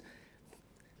rabbi.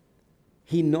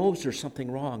 He knows there's something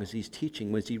wrong as he's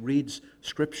teaching, as he reads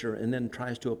Scripture and then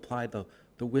tries to apply the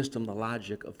wisdom, the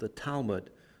logic of the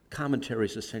Talmud,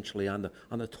 commentaries essentially on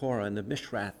the Torah and the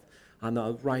Mishrath, on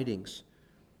the writings.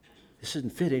 This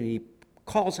isn't fitting. He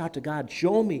calls out to God,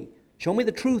 show me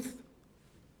the truth.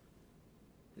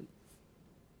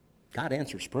 God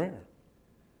answers prayer.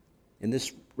 And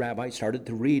this rabbi started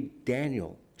to read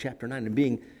Daniel chapter 9,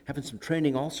 and having some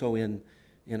training also in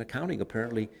accounting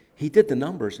apparently. He did the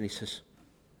numbers and he says,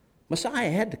 Messiah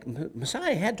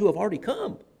had to have already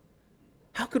come.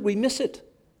 How could we miss it?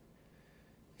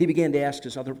 He began to ask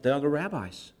the other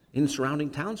rabbis in the surrounding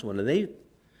towns, and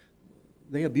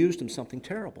they abused him something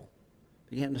terrible.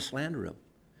 Began to slander him.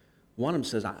 One of them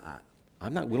says,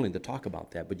 I'm not willing to talk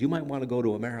about that, but you might want to go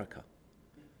to America.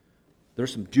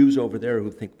 There's some Jews over there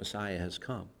who think Messiah has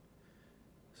come.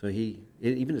 So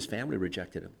even his family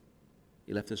rejected him.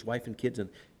 He left his wife and kids and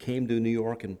came to New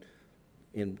York,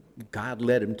 and God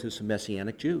led him to some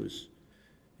Messianic Jews.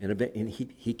 And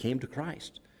he came to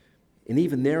Christ. And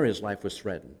even there his life was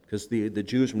threatened, because the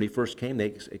Jews, when he first came,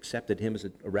 they accepted him as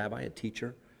a rabbi, a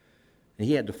teacher. And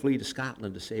he had to flee to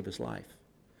Scotland to save his life.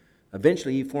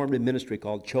 Eventually he formed a ministry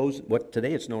called what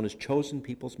today it's known as Chosen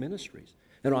People's Ministries.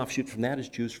 An offshoot from that is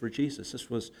Jews for Jesus. This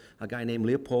was a guy named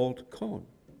Leopold Kohn.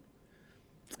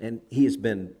 And he has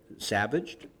been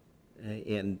savaged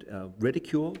and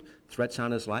ridiculed, threats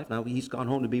on his life. Now, he's gone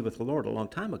home to be with the Lord a long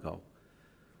time ago.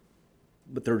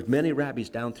 But there's many rabbis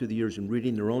down through the years, in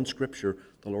reading their own scripture,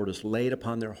 the Lord has laid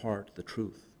upon their heart the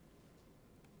truth.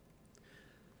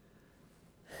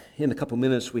 In the couple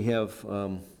minutes we have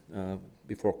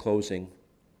before closing,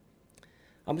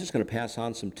 I'm just going to pass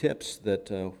on some tips that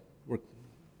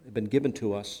have been given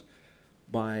to us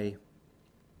by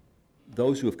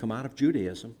those who have come out of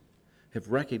Judaism, have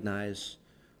recognized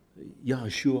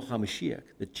Yahshua HaMashiach,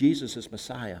 that Jesus is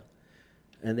Messiah,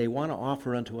 and they want to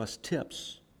offer unto us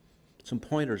tips, some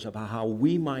pointers about how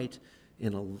we might,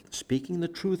 speaking the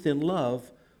truth in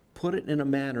love, put it in a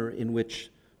manner in which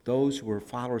those who are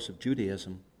followers of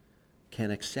Judaism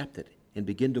can accept it and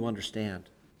begin to understand.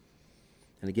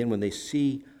 And again, when they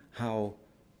see how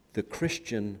the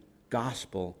Christian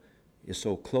gospel is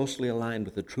so closely aligned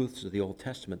with the truths of the Old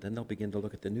Testament, then they'll begin to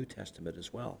look at the New Testament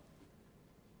as well.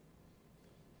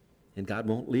 And God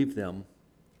won't leave them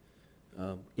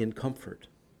in comfort.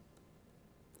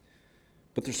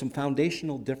 But there's some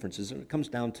foundational differences, and it comes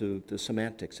down to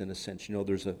semantics in a sense.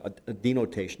 There's a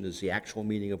denotation is the actual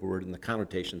meaning of a word, and the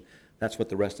connotation, that's what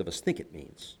the rest of us think it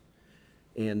means.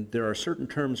 And there are certain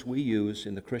terms we use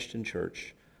in the Christian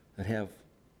church that have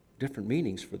different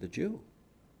meanings for the Jew.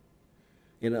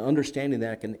 And understanding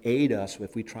that can aid us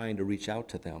if we're trying to reach out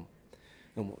to them.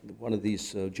 And one of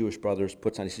these Jewish brothers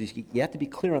puts on, he says, you have to be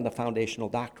clear on the foundational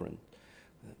doctrine.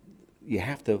 You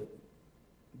have to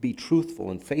be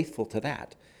truthful and faithful to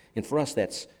that. And for us,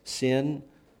 that's sin,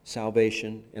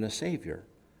 salvation, and a Savior.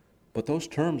 But those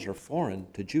terms are foreign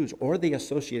to Jews, or they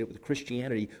associate it with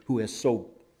Christianity, who has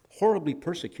so horribly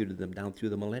persecuted them down through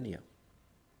the millennia.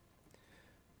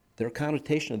 Their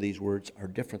connotation of these words are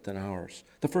different than ours.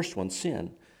 The first one,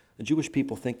 sin. The Jewish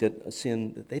people think that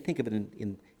sin, they think of it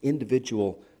in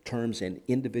individual terms and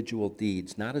individual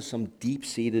deeds, not as some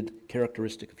deep-seated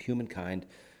characteristic of humankind.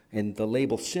 And the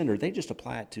label sinner, they just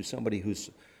apply it to somebody who's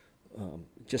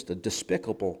just a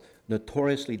despicable,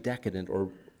 notoriously decadent or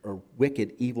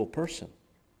wicked, evil person.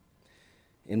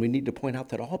 And we need to point out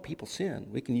that all people sin.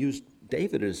 We can use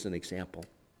David as an example.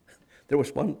 There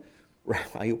was one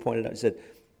rabbi who pointed out, he said,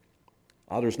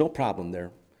 oh, there's no problem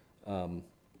there.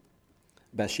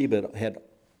 Bathsheba had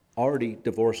already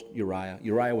divorced Uriah.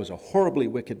 Uriah was a horribly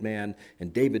wicked man,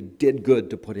 and David did good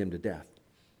to put him to death.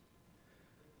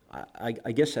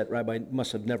 I guess that rabbi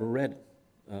must have never read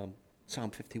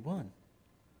Psalm 51.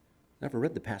 Never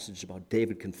read the passage about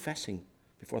David confessing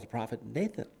before the prophet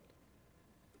Nathan.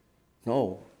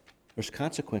 No, there's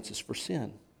consequences for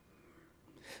sin.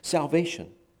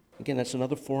 Salvation. Again, that's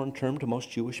another foreign term to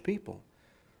most Jewish people.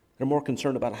 They're more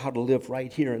concerned about how to live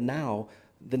right here and now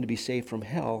than to be saved from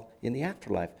hell in the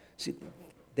afterlife. See,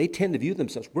 they tend to view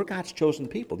themselves, we're God's chosen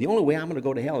people. The only way I'm going to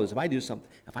go to hell is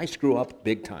if I screw up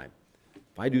big time.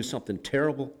 If I do something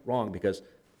terrible wrong, because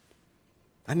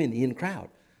I'm in the in crowd.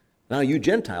 Now you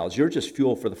Gentiles, you're just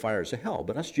fuel for the fires of hell.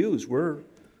 But us Jews, we're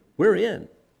in.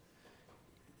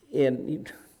 And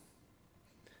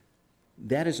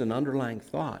that is an underlying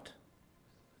thought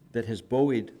that has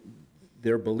buoyed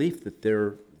their belief that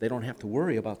they don't have to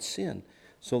worry about sin.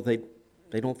 So they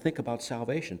don't think about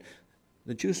salvation.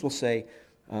 The Jews will say,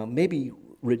 maybe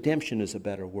redemption is a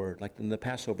better word, like in the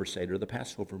Passover Seder, the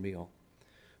Passover meal.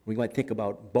 We might think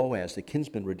about Boaz, the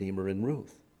kinsman redeemer in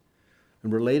Ruth,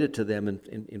 and relate it to them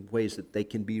in ways that they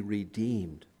can be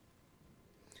redeemed.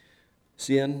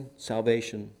 Sin,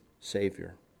 salvation,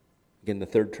 Savior. Again, the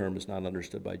third term is not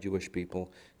understood by Jewish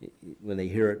people. When they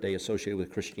hear it, they associate it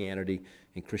with Christianity,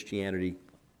 and Christianity,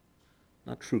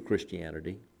 not true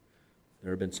Christianity.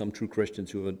 There have been some true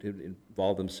Christians who have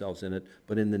involved themselves in it,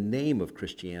 but in the name of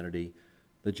Christianity,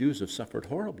 the Jews have suffered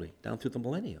horribly down through the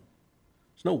millennium.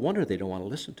 It's no wonder they don't want to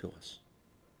listen to us.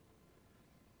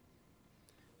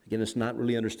 Again, it's not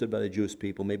really understood by the Jewish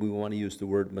people. Maybe we want to use the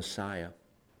word Messiah.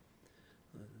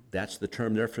 That's the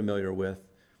term they're familiar with.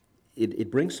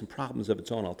 It brings some problems of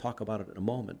its own. I'll talk about it in a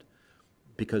moment,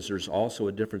 because there's also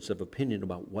a difference of opinion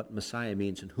about what Messiah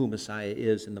means and who Messiah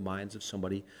is in the minds of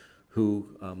somebody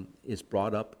who is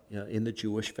brought up in the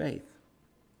Jewish faith.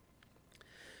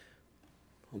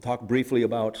 I'll talk briefly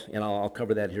about, and I'll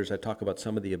cover that here as I talk about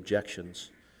some of the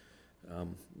objections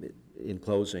in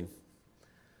closing.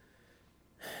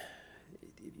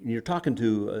 You're talking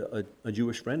to a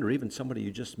Jewish friend or even somebody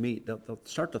you just meet, they'll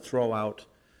start to throw out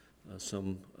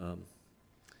some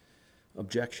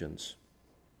objections.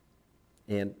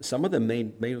 And some of them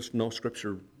may know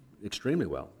Scripture extremely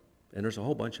well, and there's a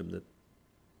whole bunch of them that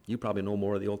you probably know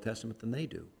more of the Old Testament than they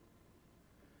do.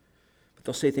 But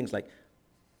they'll say things like,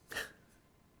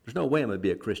 there's no way I'm going to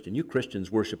be a Christian. You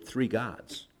Christians worship three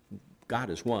gods. God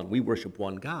is one. We worship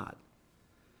one God.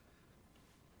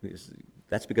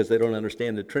 That's because they don't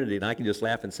understand the Trinity. And I can just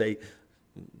laugh and say,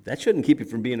 that shouldn't keep you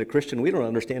from being a Christian. We don't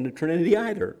understand the Trinity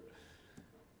either.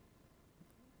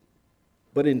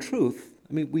 But in truth,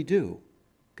 we do.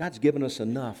 God's given us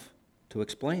enough to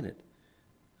explain it.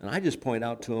 And I just point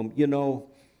out to them,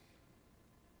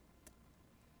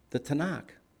 the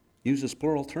Tanakh uses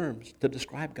plural terms to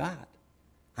describe God.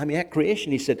 At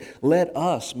creation, he said, let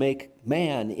us make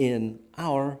man in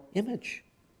our image.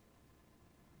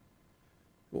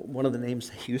 One of the names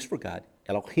they use for God,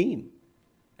 Elohim.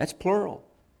 That's plural.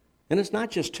 And it's not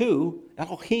just two.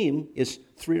 Elohim is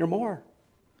three or more.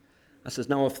 I says,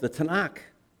 now if the Tanakh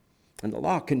and the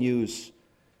law can use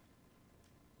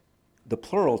the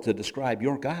plural to describe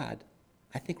your God,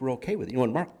 I think we're okay with it.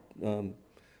 In Mark,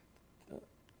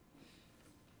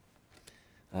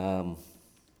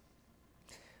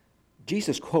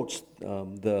 Jesus quotes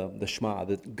the Shema,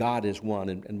 that God is one,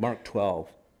 in Mark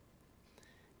 12.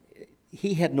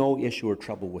 He had no issue or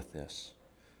trouble with this.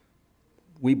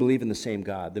 We believe in the same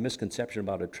God. The misconception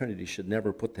about a Trinity should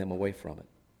never put them away from it.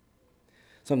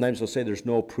 Sometimes they'll say there's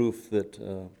no proof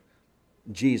that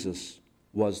Jesus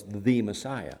was the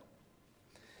Messiah.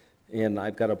 And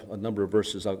I've got a number of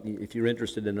verses. If you're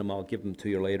interested in them, I'll give them to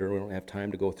you later. We don't have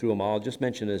time to go through them all. I'll just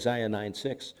mention Isaiah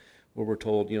 9:6, where we're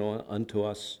told, unto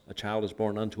us a child is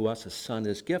born, unto us a son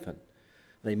is given.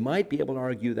 They might be able to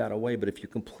argue that away, but if you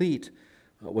complete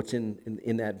what's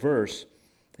in that verse,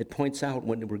 it points out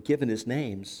when we're given his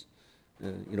names,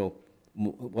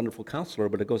 Wonderful Counselor,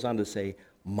 but it goes on to say,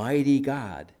 Mighty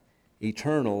God,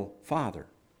 Eternal Father.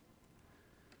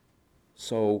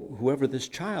 So whoever this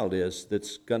child is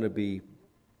that's going to be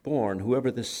born, whoever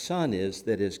this son is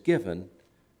that is given,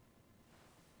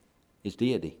 is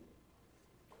deity.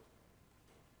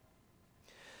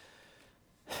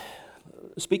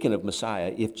 Speaking of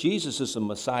Messiah, if Jesus is the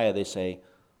Messiah, they say,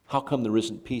 how come there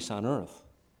isn't peace on earth?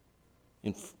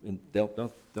 And they'll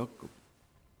go,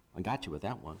 I got you with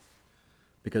that one.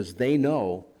 Because they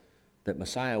know that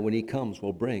Messiah, when he comes,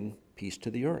 will bring peace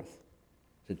to the earth.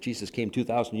 That Jesus came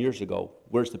 2,000 years ago.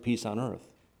 Where's the peace on earth?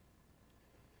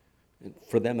 And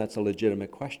for them, that's a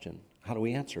legitimate question. How do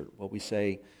we answer it? Well, we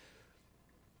say,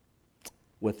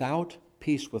 without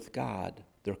peace with God,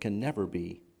 there can never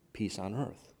be peace on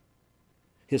earth.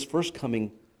 His first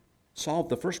coming solved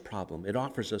the first problem. It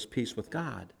offers us peace with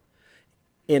God.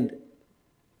 And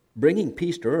bringing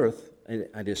peace to earth,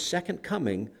 at his second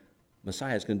coming,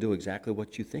 Messiah is going to do exactly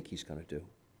what you think he's going to do.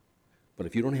 But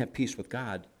if you don't have peace with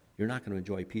God, you're not going to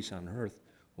enjoy peace on earth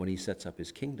when he sets up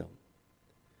his kingdom.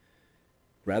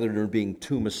 Rather than there being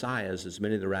two Messiahs, as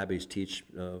many of the rabbis teach,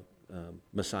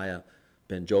 Messiah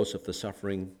ben Joseph, the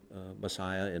suffering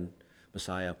Messiah, and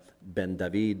Messiah ben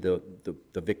David,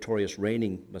 the victorious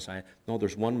reigning Messiah. No,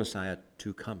 there's one Messiah,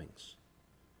 two comings.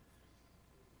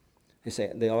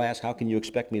 They'll ask, how can you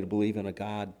expect me to believe in a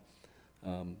God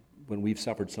when we've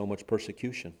suffered so much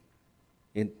persecution?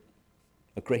 And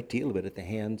a great deal of it at the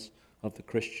hands of the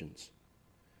Christians.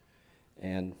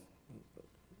 And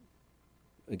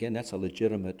again, that's a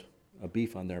legitimate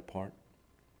beef on their part.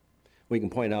 We can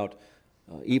point out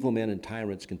evil men and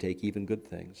tyrants can take even good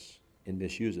things and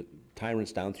misuse it.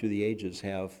 Tyrants down through the ages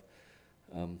have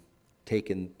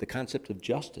taken the concept of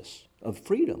justice, of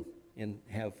freedom, and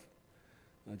have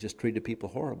just treated people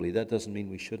horribly. That doesn't mean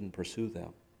we shouldn't pursue them.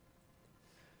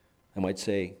 I might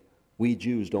say, we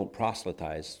Jews don't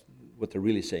proselytize. What they're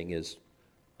really saying is,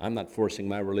 I'm not forcing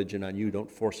my religion on you, don't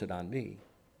force it on me.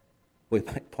 We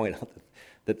might point out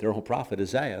that their own prophet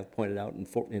Isaiah pointed out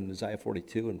in Isaiah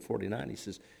 42 and 49, he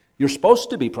says, you're supposed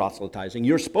to be proselytizing,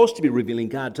 you're supposed to be revealing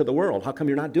God to the world. How come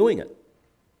you're not doing it?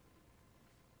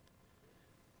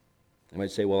 I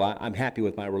might say, well, I'm happy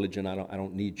with my religion, I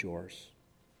don't need yours.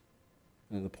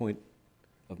 And the point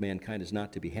of mankind is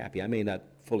not to be happy. I may not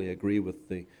fully agree with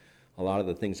a lot of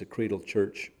the things the Creedal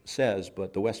Church says,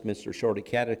 but the Westminster Shorter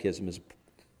Catechism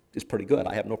is pretty good.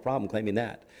 I have no problem claiming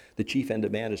that. The chief end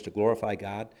of man is to glorify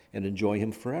God and enjoy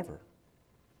him forever.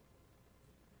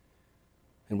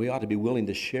 And we ought to be willing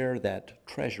to share that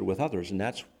treasure with others, and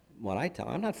that's what I tell.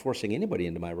 I'm not forcing anybody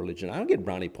into my religion. I don't get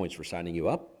brownie points for signing you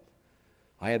up.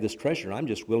 I have this treasure, and I'm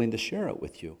just willing to share it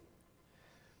with you.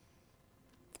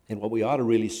 And what we ought to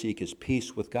really seek is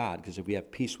peace with God, because if we have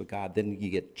peace with God, then you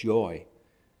get joy.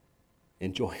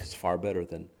 And joy is far better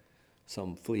than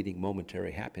some fleeting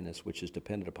momentary happiness which is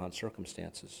dependent upon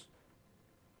circumstances.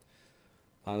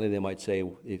 Finally, they might say,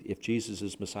 if Jesus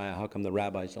is Messiah, how come the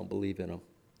rabbis don't believe in him?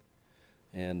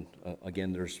 And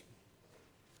again,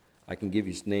 I can give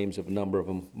you names of a number of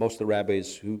them. Most of the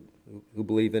rabbis who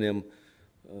believe in him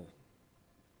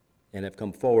and have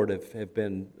come forward have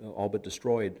been all but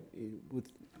destroyed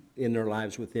in their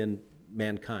lives within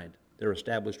mankind. They're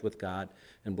established with God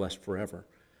and blessed forever.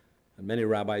 And many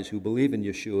rabbis who believe in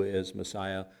Yeshua as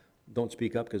Messiah don't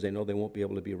speak up because they know they won't be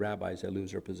able to be rabbis. They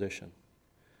lose their position.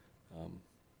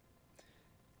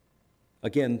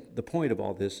 Again, the point of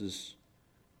all this is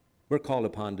we're called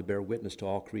upon to bear witness to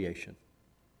all creation.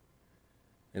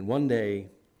 And one day,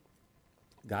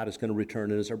 God is going to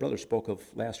return. And as our brother spoke of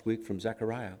last week from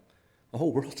Zechariah, the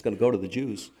whole world's going to go to the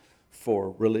Jews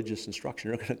for religious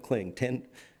instruction. They're going to cling. 10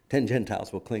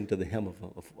 Gentiles will cling to the hem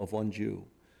of one Jew.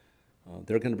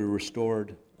 They're going to be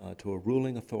restored to a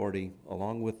ruling authority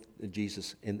along with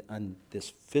Jesus on this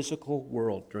physical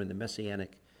world during the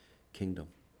Messianic kingdom.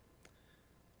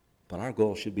 But our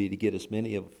goal should be to get as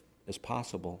many as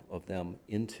possible of them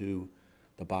into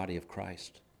the body of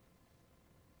Christ.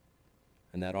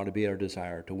 And that ought to be our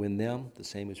desire, to win them the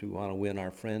same as we want to win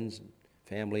our friends and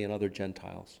family and other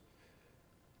Gentiles.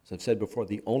 As I've said before,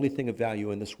 the only thing of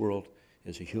value in this world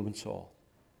is a human soul.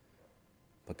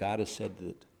 But God has said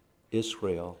that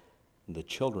Israel and the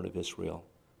children of Israel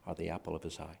are the apple of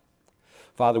his eye.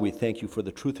 Father, we thank you for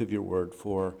the truth of your word,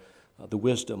 for the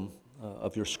wisdom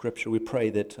of your scripture. We pray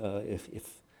that if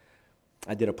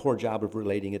I did a poor job of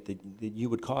relating it, that you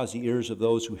would cause the ears of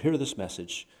those who hear this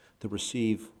message to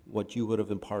receive what you would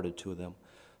have imparted to them.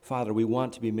 Father, we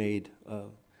want to be made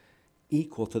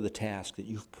equal to the task that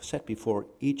you've set before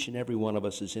each and every one of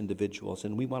us as individuals,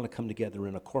 and we want to come together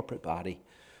in a corporate body,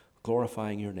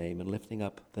 glorifying your name and lifting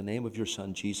up the name of your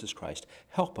Son, Jesus Christ.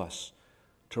 Help us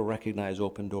to recognize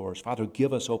open doors. Father,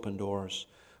 give us open doors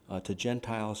to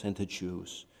Gentiles and to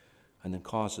Jews, and then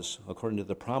cause us, according to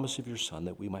the promise of your Son,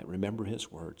 that we might remember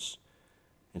his words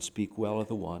and speak well of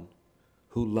the one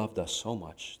who loved us so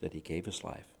much that he gave his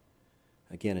life.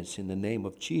 Again, it's in the name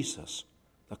of Jesus,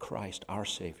 the Christ, our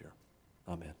Savior.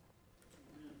 Amen.